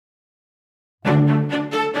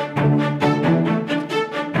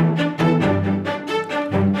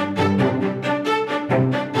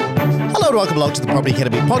and welcome along to the Property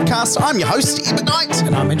Academy podcast. I'm your host, Emma Knight.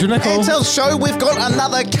 And I'm Andrew Nicol. And to our show, we've got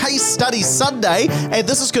another case study Sunday, and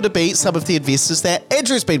this is going to be some of the investors that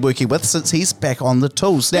Andrew's been working with since he's back on the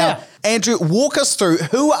tools. Now, Andrew, walk us through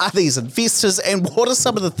who are these investors and what are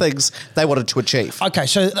some of the things they wanted to achieve? Okay,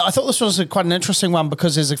 so I thought this was quite an interesting one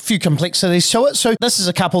because there's a few complexities to it. So this is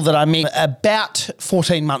a couple that I met about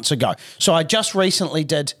 14 months ago. So I just recently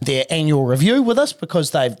did their annual review with us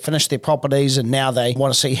because they've finished their properties and now they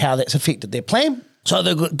want to see how that's affected their plan. So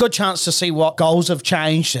they've got a good chance to see what goals have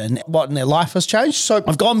changed and what in their life has changed. So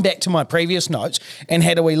I've gone back to my previous notes and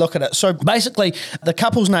had a wee look at it. So basically, the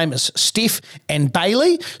couple's name is Steph and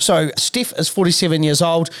Bayley. So Steph is 47 years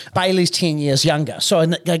old, Bayley's 10 years younger. So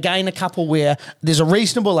again, a couple where there's a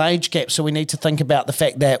reasonable age gap. So we need to think about the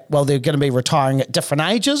fact that, well, they're going to be retiring at different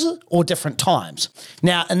ages or different times.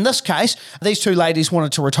 Now, in this case, these two ladies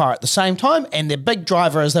wanted to retire at the same time, and their big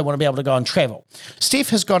driver is they want to be able to go and travel. Steph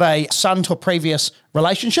has got a son to a previous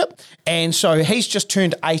relationship, and so he's just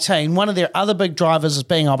turned 18. One of their other big drivers is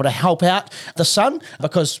being able to help out the son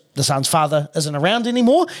because the son's father isn't around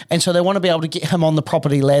anymore, and so they want to be able to get him on the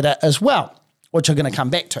property ladder as well, which we're going to come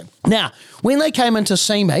back to. Now, when they came in to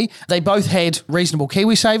see me, they both had reasonable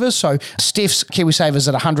KiwiSavers. So Steph's KiwiSavers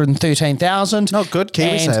at 113,000. Not good,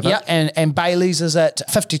 KiwiSaver. Yeah, and Bailey's is at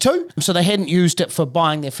 52. So they hadn't used it for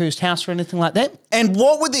buying their first house or anything like that. And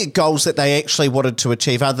what were their goals that they actually wanted to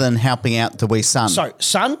achieve other than helping out the wee son? So,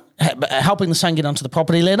 son, helping the son get onto the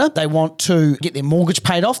property ladder. They want to get their mortgage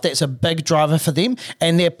paid off. That's a big driver for them.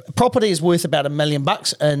 And their property is worth about $1 million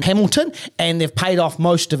in Hamilton, and they've paid off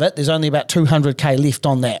most of it. There's only about 200K left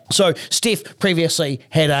on that. So Steph previously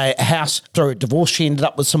had a house through a divorce. She ended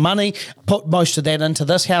up with some money, put most of that into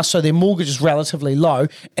this house. So their mortgage is relatively low, and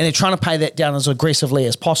they're trying to pay that down as aggressively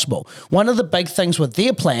as possible. One of the big things with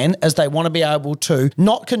their plan is they want to be able to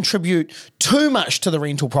not contribute too much to the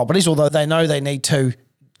rental properties, although they know they need to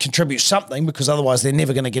contribute something because otherwise they're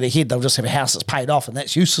never going to get ahead. They'll just have a house that's paid off and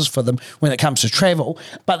that's useless for them when it comes to travel.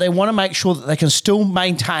 But they want to make sure that they can still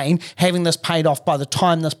maintain having this paid off by the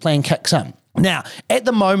time this plan kicks in. Now, at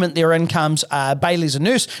the moment, their incomes are Bailey's a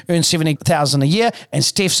nurse, earns $70,000 a year, and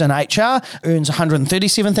Steph's in HR, earns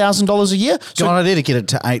 $137,000 a year. So God, I need to get it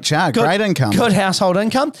to HR. Great income. Good household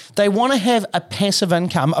income. They want to have a passive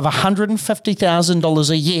income of $150,000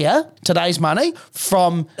 a year, today's money,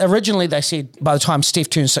 from originally they said by the time Steph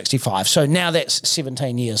turns 65. So now that's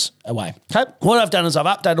 17 years away. Okay. What I've done is I've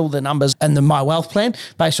updated all the numbers in the My Wealth plan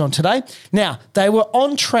based on today. Now, they were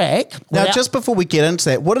on track. Now, just before we get into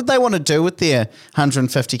that, what did they want to do with their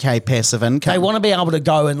 150K passive income? They want to be able to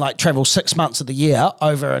go and travel 6 months of the year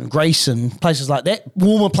over in Greece and places like that,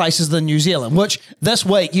 warmer places than New Zealand, which this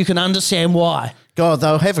week you can understand why. God,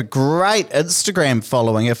 they'll have a great Instagram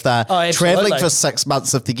following if they're travelling for 6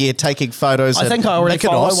 months of the year, taking photos. I think I already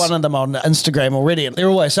follow one of them on Instagram already, and they're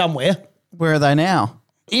always somewhere. Where are they now?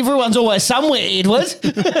 Everyone's always somewhere, Edward.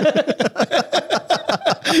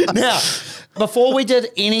 Now, before we did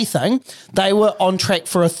anything, they were on track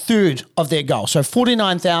for a third of their goal. So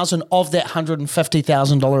 $49,000 of that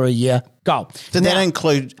 $150,000 a year goal. Did that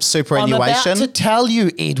include superannuation? I'm about to tell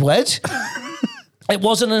you, Edward. It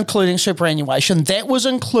wasn't including superannuation. That was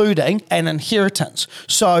including an inheritance.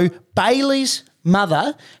 So Bailey's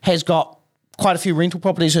mother has got quite a few rental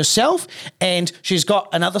properties herself, and she's got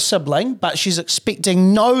another sibling, but she's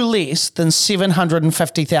expecting no less than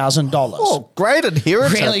 $750,000. Oh, great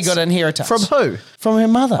inheritance. Really good inheritance. From who? From her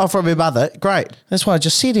mother. Oh, from her mother. Great. That's what I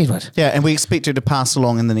just said, Edward. Yeah, and we expect her to pass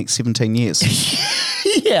along in the next 17 years.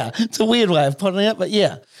 Yeah, it's a weird way of putting it, but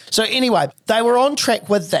yeah. So anyway, they were on track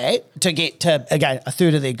with that to get to, again, a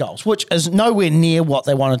third of their goals, which is nowhere near what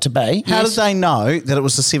they wanted to be. How did they know that it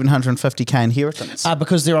was the 750K inheritance?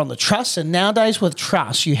 Because they're on the trust, and nowadays with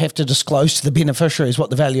trust, you have to disclose to the beneficiaries what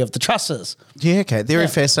the value of the trust is. Yeah, okay, very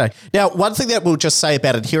fascinating. Now, one thing that we'll just say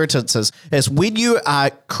about inheritances is when you are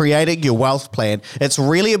creating your wealth plan, it's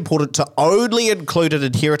really important to only include an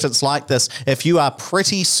inheritance like this if you are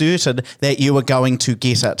pretty certain that you are going to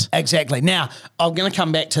get it. Exactly. Now, I'm going to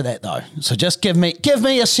come back to that though. So just give me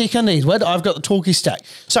a second, Edward. I've got the talkie stick.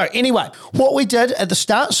 So anyway, what we did at the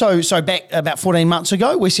start, so back about 14 months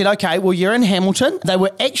ago, we said, okay, well, you're in Hamilton. They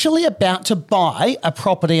were actually about to buy a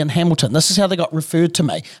property in Hamilton. This is how they got referred to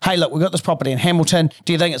me. Hey, look, we've got this property in Hamilton.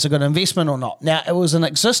 Do you think it's a good investment or not? Now, it was an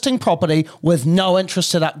existing property with no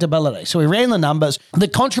interest deductibility. So we ran the numbers. The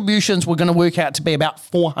contributions were going to work out to be about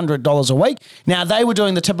 $400 a week. Now, they were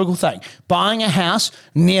doing the typical thing, buying a house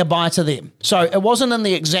nearby to them. So it wasn't in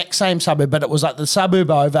the exact same suburb, but it was like the suburb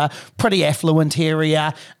over, pretty affluent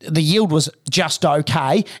area. The yield was just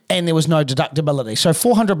okay, and there was no deductibility. So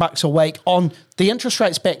 $400 a week on the interest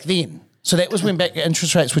rates back then. So that was when back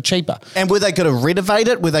interest rates were cheaper. And were they going to renovate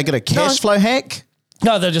it? Were they going to cash flow hack?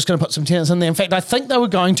 No, they're just going to put some tenants in there. In fact, I think they were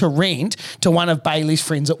going to rent to one of Bailey's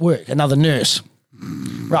friends at work, another nurse.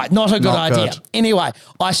 Right, not a good idea. Anyway,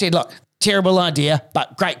 I said, look, terrible idea,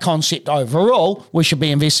 but great concept overall. We should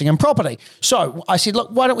be investing in property. So I said, look,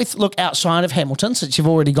 why don't we look outside of Hamilton, since you've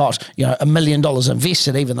already got, $1 million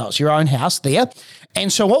invested, even though it's your own house there.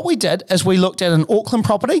 And so what we did is we looked at an Auckland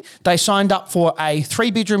property. They signed up for a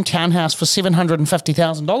 3-bedroom townhouse for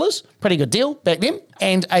 $750,000. Pretty good deal back then.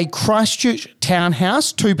 And a Christchurch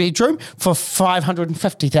townhouse, 2-bedroom, for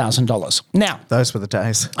 $550,000. Now, those were the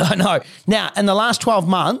days. I know. Now, in the last 12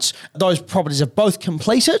 months, those properties have both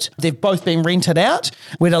completed. They've both been rented out.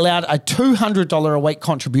 We'd allowed a $200 a week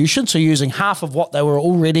contribution, so using half of what they were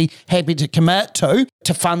already happy to commit to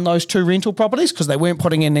fund those 2 rental properties, because they weren't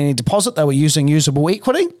putting in any deposit. They were using usable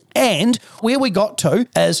equity. And where we got to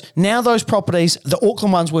is now those properties, the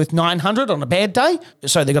Auckland one's worth $900 on a bad day,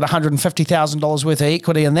 so they've got $150,000 worth of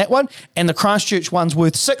equity in that one, and the Christchurch one's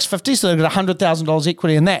worth $650, so they've got $100,000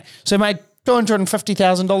 equity in that. So they made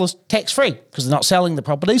 $250,000 tax-free because they're not selling the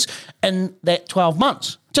properties in that 12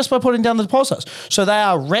 months just by putting down the deposits. So they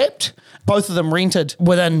are wrapped. Both of them rented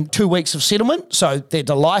within 2 weeks of settlement, so they're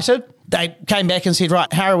delighted. They came back and said,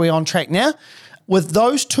 right, how are we on track now? With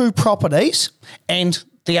those 2 properties and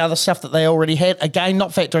the other stuff that they already had, again,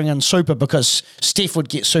 not factoring in super, because Steph would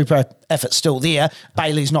get super if it's still there.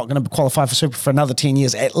 Bailey's not going to qualify for super for another 10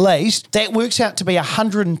 years at least. That works out to be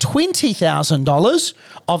 $120,000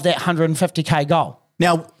 of that $150K goal.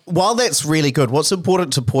 Now, while that's really good, what's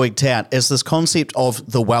important to point out is this concept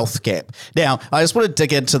of the wealth gap. Now, I just want to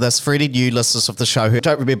dig into this for any new listeners of the show who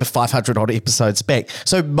don't remember 500 odd episodes back.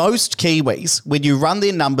 So most Kiwis, when you run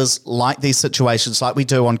their numbers like these situations, like we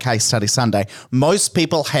do on Case Study Sunday, most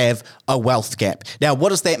people have a wealth gap. Now, what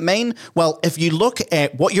does that mean? Well, if you look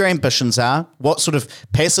at what your ambitions are, what sort of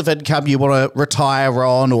passive income you want to retire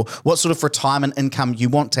on, or what sort of retirement income you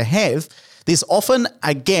want to have, there's often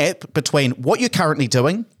a gap between what you're currently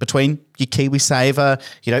doing, between your KiwiSaver,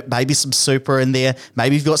 maybe some super in there,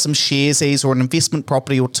 maybe you've got some sharesies or an investment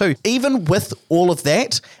property or 2. Even with all of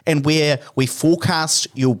that and where we forecast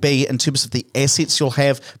you'll be in terms of the assets you'll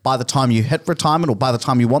have by the time you hit retirement or by the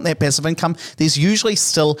time you want that passive income, there's usually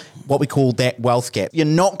still what we call that wealth gap. You're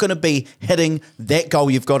not going to be hitting that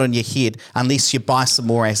goal you've got in your head unless you buy some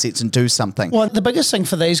more assets and do something. Well, the biggest thing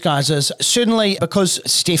for these guys is certainly because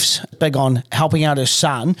Steph's big on helping out her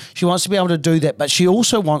son, she wants to be able to do that, but she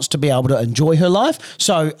also wants to be able to enjoy her life.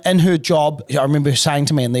 So in her job, I remember her saying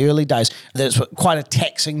to me in the early days that it's quite a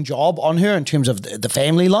taxing job on her in terms of the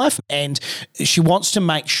family life. And she wants to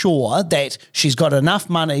make sure that she's got enough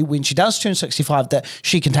money when she does turn 65 that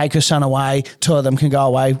she can take her son away, 2 of them can go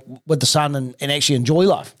away with the son and actually enjoy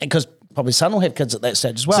life. And because probably son will have kids at that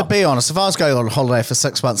stage as well. To be honest, if I was going on holiday for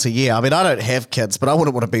 6 months a year, I don't have kids, but I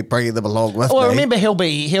wouldn't want to be bringing them along with me. Well, remember, he'll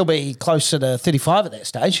be closer to 35 at that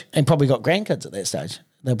stage and probably got grandkids at that stage.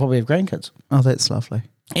 They'll probably have grandkids. Oh, that's lovely.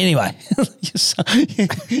 Anyway,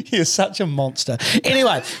 you're such a monster.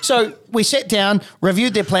 Anyway, so we sat down,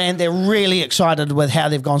 reviewed their plan. They're really excited with how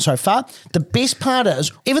they've gone so far. The best part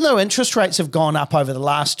is, even though interest rates have gone up over the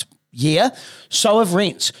last year, so have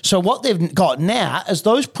rents. So what they've got now is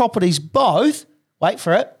those properties both, wait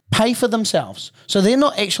for it, pay for themselves. So they're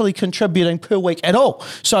not actually contributing per week at all.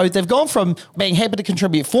 So they've gone from being happy to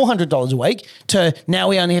contribute $400 a week to now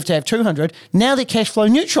we only have to have $200. Now they're cash flow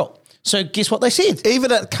neutral. So guess what they said?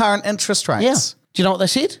 Even at current interest rates? Yeah. Do you know what they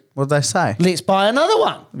said? What did they say? Let's buy another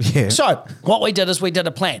one. Yeah. So what we did is we did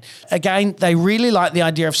a plan. Again, they really like the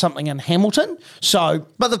idea of something in Hamilton.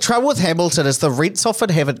 But the trouble with Hamilton is the rents often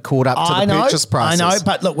haven't caught up to the purchase prices. I know,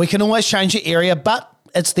 but look, we can always change the area, but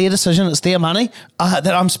it's their decision, it's their money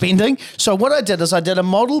that I'm spending. So what I did is I did a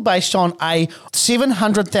model based on a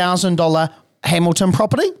 $700,000 Hamilton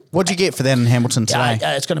property. What'd you get for that in Hamilton today?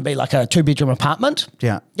 It's going to be like a 2-bedroom apartment.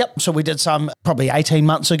 Yeah. Yep. So we did some probably 18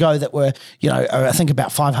 months ago that were, I think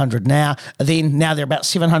about 500 now. Then now they're about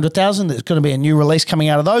 700,000. There's going to be a new release coming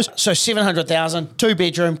out of those. So 700,000,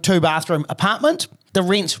 2-bedroom, 2-bathroom apartment. The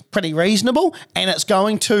rent's pretty reasonable, and it's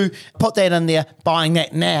going to put that in there, buying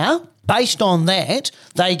that now. Based on that,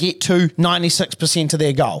 they get to 96% of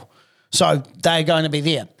their goal. So they're going to be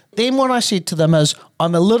there. Then what I said to them is,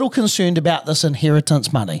 I'm a little concerned about this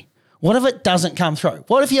inheritance money. What if it doesn't come through?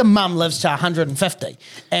 What if your mum lives to 150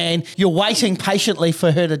 and you're waiting patiently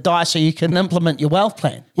for her to die so you can implement your wealth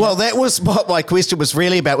plan? Well, that was what my question was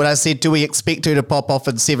really about when I said, do we expect her to pop off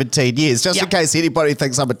in 17 years? Just in case anybody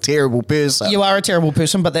thinks I'm a terrible person. You are a terrible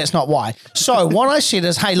person, but that's not why. So what I said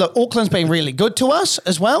is, hey, look, Auckland's been really good to us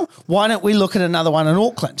as well. Why don't we look at another one in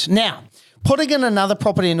Auckland? Now, putting in another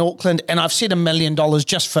property in Auckland, and I've said $1 million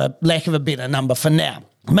just for lack of a better number for now.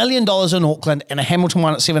 $1 million in Auckland and a Hamilton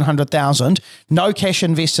one at 700,000, no cash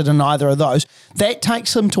invested in either of those, that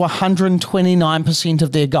takes them to 129%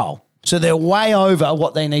 of their goal. So they're way over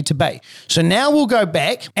what they need to be. So now we'll go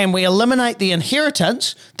back and we eliminate the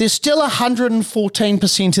inheritance. There's still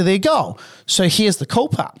 114% of their goal. So here's the cool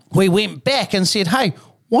part. We went back and said, hey,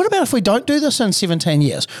 what about if we don't do this in 17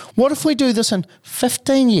 years? What if we do this in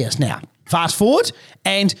 15 years now? Fast forward,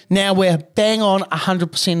 and now we're bang on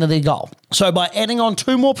 100% of their goal. So by adding on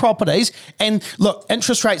 2 more properties, and look,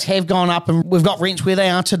 interest rates have gone up and we've got rents where they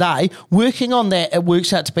are today, working on that, it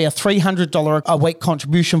works out to be a $300 a week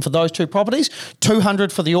contribution for those 2 properties,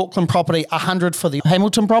 $200 for the Auckland property, $100 for the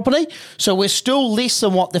Hamilton property. So we're still less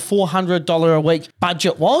than what the $400 a week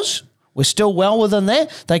budget was. We're still well within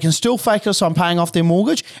that. They can still focus on paying off their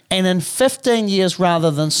mortgage. And in 15 years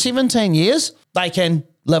rather than 17 years, they can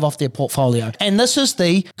live off their portfolio. And this is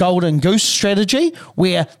the golden goose strategy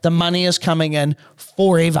where the money is coming in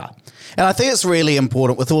forever. And I think it's really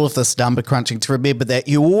important with all of this number crunching to remember that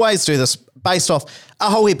you always do this based off a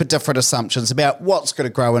whole heap of different assumptions about what's going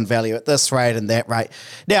to grow in value at this rate and that rate.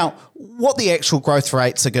 Now, what the actual growth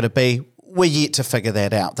rates are going to be, we're yet to figure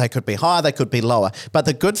that out. They could be higher, they could be lower. But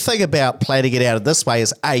the good thing about planning it out in this way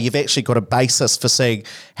is, A, you've actually got a basis for seeing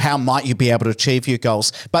how might you be able to achieve your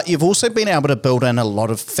goals. But you've also been able to build in a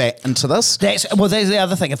lot of fat into this. There's the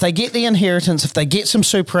other thing. If they get the inheritance, if they get some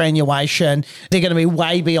superannuation, they're going to be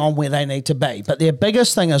way beyond where they need to be. But their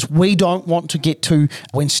biggest thing is we don't want to get to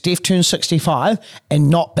when Steph turns 65 and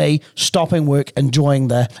not be stopping work, enjoying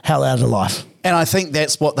the hell out of life. And I think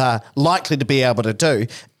that's what they're likely to be able to do.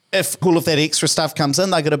 If all of that extra stuff comes in,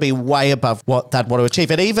 they're going to be way above what they'd want to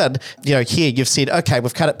achieve. And even, here you've said, okay,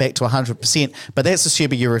 we've cut it back to 100%, but that's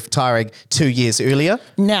assuming you're retiring 2 years earlier.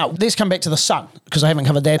 Now, let's come back to the son, because I haven't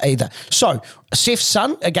covered that either. So, Steph's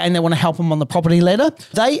son, again, they want to help him on the property ladder.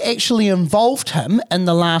 They actually involved him in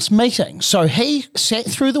the last meeting. So he sat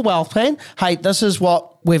through the wealth plan. Hey, this is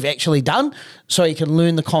what we've actually done, so he can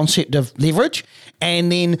learn the concept of leverage.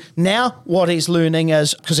 And then now what he's learning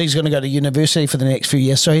is, because he's going to go to university for the next few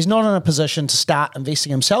years, so he's not in a position to start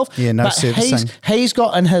investing himself. Yeah, no servicing. He's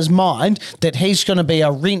got in his mind that he's going to be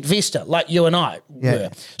a rent investor like you and I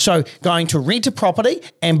were. So going to rent a property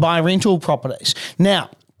and buy rental properties.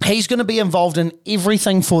 Now, he's going to be involved in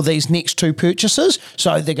everything for these next 2 purchases.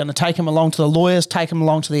 So they're going to take him along to the lawyers, take him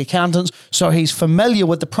along to the accountants. So he's familiar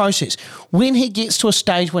with the process. When he gets to a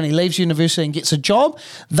stage when he leaves university and gets a job,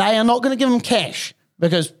 they are not going to give him cash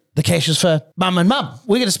because the cash is for mum and mum.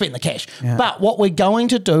 We're going to spend the cash. Yeah. But what we're going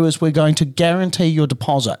to do is we're going to guarantee your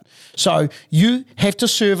deposit. So you have to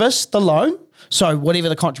service the loan. So whatever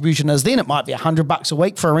the contribution is then, it might be $100 a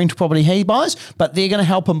week for a rental property he buys, but they're going to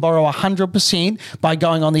help him borrow 100% by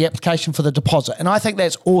going on the application for the deposit. And I think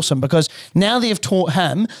that's awesome because now they've taught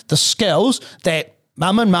him the skills that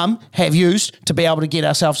mum and mum have used to be able to get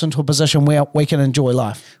ourselves into a position where we can enjoy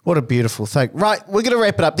life. What a beautiful thing. Right, we're going to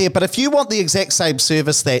wrap it up there. But if you want the exact same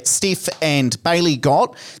service that Steph and Bayley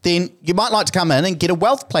got, then you might like to come in and get a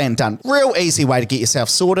wealth plan done. Real easy way to get yourself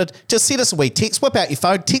sorted. Just send us a wee text, whip out your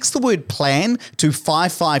phone, text the word plan to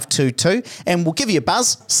 5522 and we'll give you a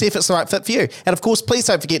buzz, see if it's the right fit for you. And of course, please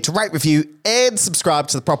don't forget to rate, review and subscribe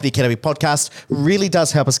to the Property Academy podcast. Really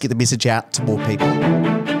does help us get the message out to more people.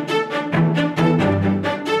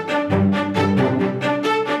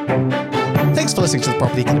 Thanks for listening to the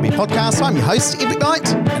Property Academy podcast. I'm your host, Ed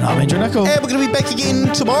McKnight. And I'm Andrew Nicol. And we're going to be back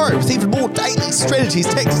again tomorrow with even more daily strategies,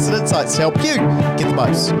 tactics and insights to help you get the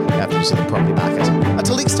most out of the New Zealand property market.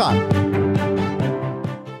 Until next time.